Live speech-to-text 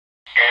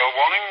Gale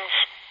warnings.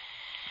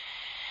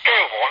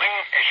 Gale warning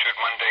issued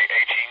Monday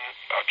 18th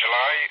of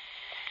July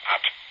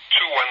at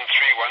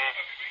 2131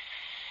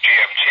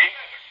 GMT.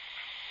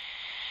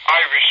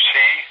 Irish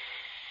Sea,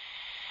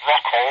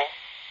 Rockall,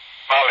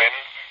 Malin,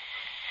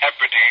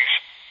 Hebrides,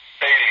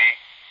 Bailey,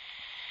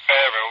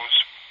 Faroes.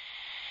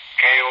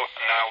 Gale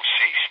now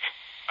ceased.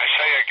 I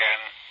say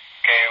again,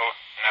 gale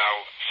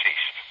now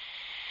ceased.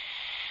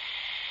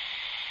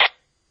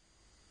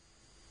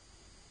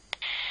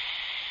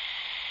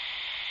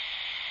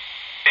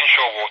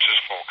 Inshore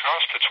waters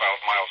forecast to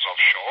 12 miles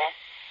offshore.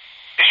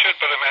 Issued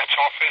by the Met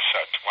Office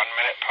at 1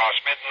 minute past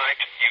midnight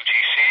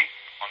UTC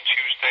on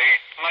Tuesday,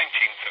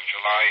 19th of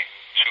July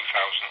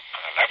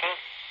 2011.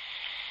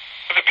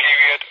 For the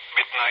period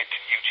midnight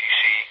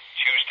UTC,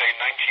 Tuesday,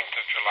 19th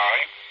of July,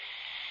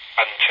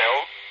 until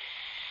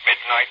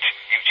midnight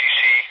UTC,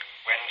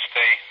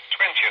 Wednesday,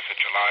 20th of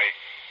July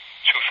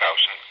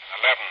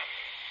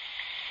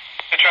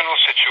 2011. The general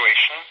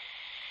situation: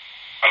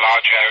 a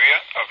large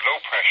area of low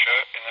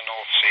pressure in the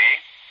North Sea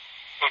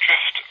will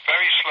drift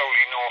very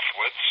slowly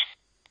northwards,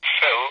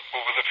 fill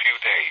over the few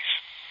days.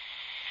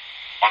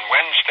 On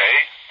Wednesday,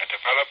 a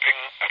developing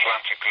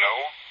Atlantic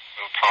low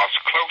will pass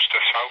close to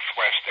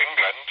southwest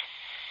England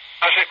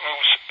as it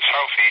moves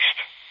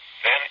southeast,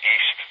 then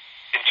east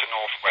into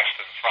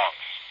northwestern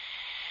France.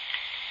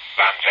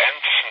 Land's End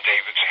to St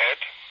David's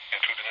Head,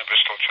 including the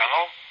Bristol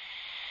Channel.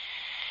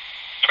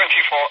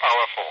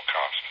 24-hour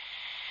forecast.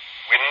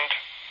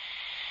 Wind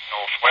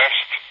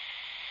northwest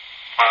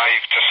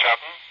 5 to 7,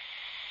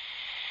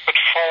 but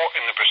 4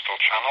 in the Bristol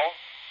Channel,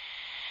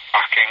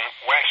 backing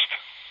west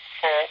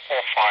 4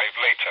 or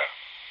 5 later.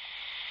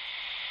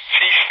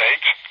 Sea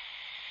state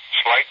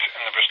slight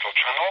in the Bristol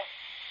Channel,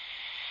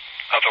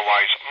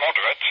 otherwise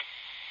moderate,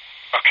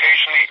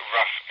 occasionally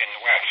rough in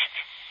west.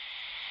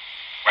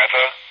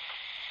 Weather,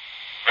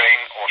 rain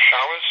or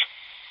showers.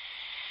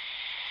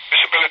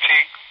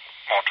 Visibility,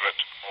 moderate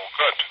or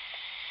good.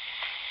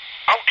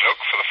 Outlook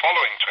for the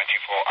following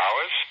 24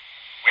 hours: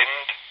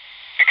 wind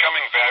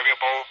becoming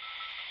variable,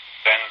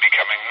 then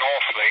becoming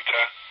north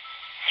later,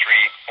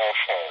 3 or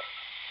 4.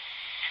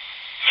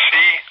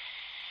 Sea,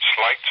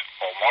 slight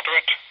or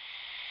moderate.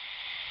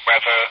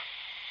 Weather,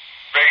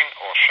 rain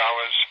or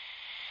showers.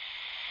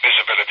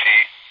 Visibility,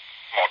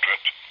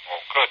 moderate or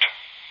good.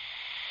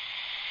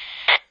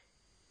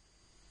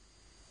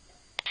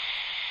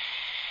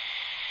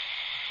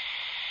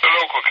 The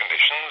local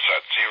conditions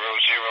at 0050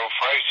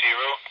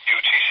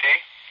 UTC.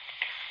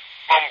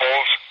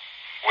 Mumbles,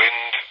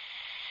 wind,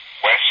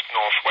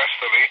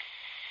 west-northwesterly,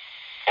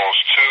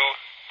 force 2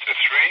 to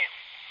 3.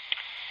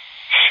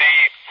 Sea,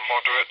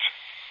 moderate.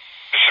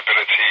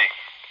 Visibility,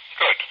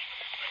 good.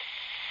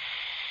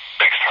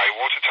 Next high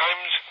water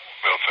times: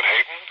 Milford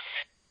Haven,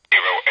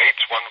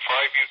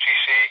 0815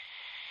 UTC,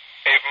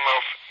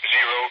 Avonmouth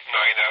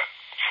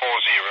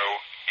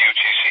 0940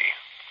 UTC.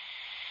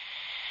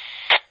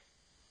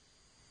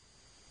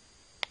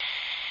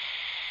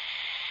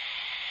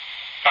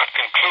 That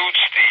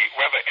concludes the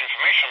weather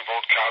information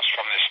broadcast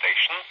from this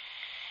station.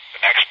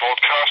 The next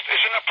broadcast is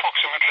in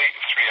approximately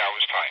 3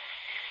 hours' time.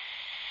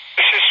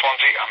 This is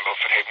Swansea and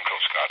Milford Haven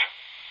Coastguard.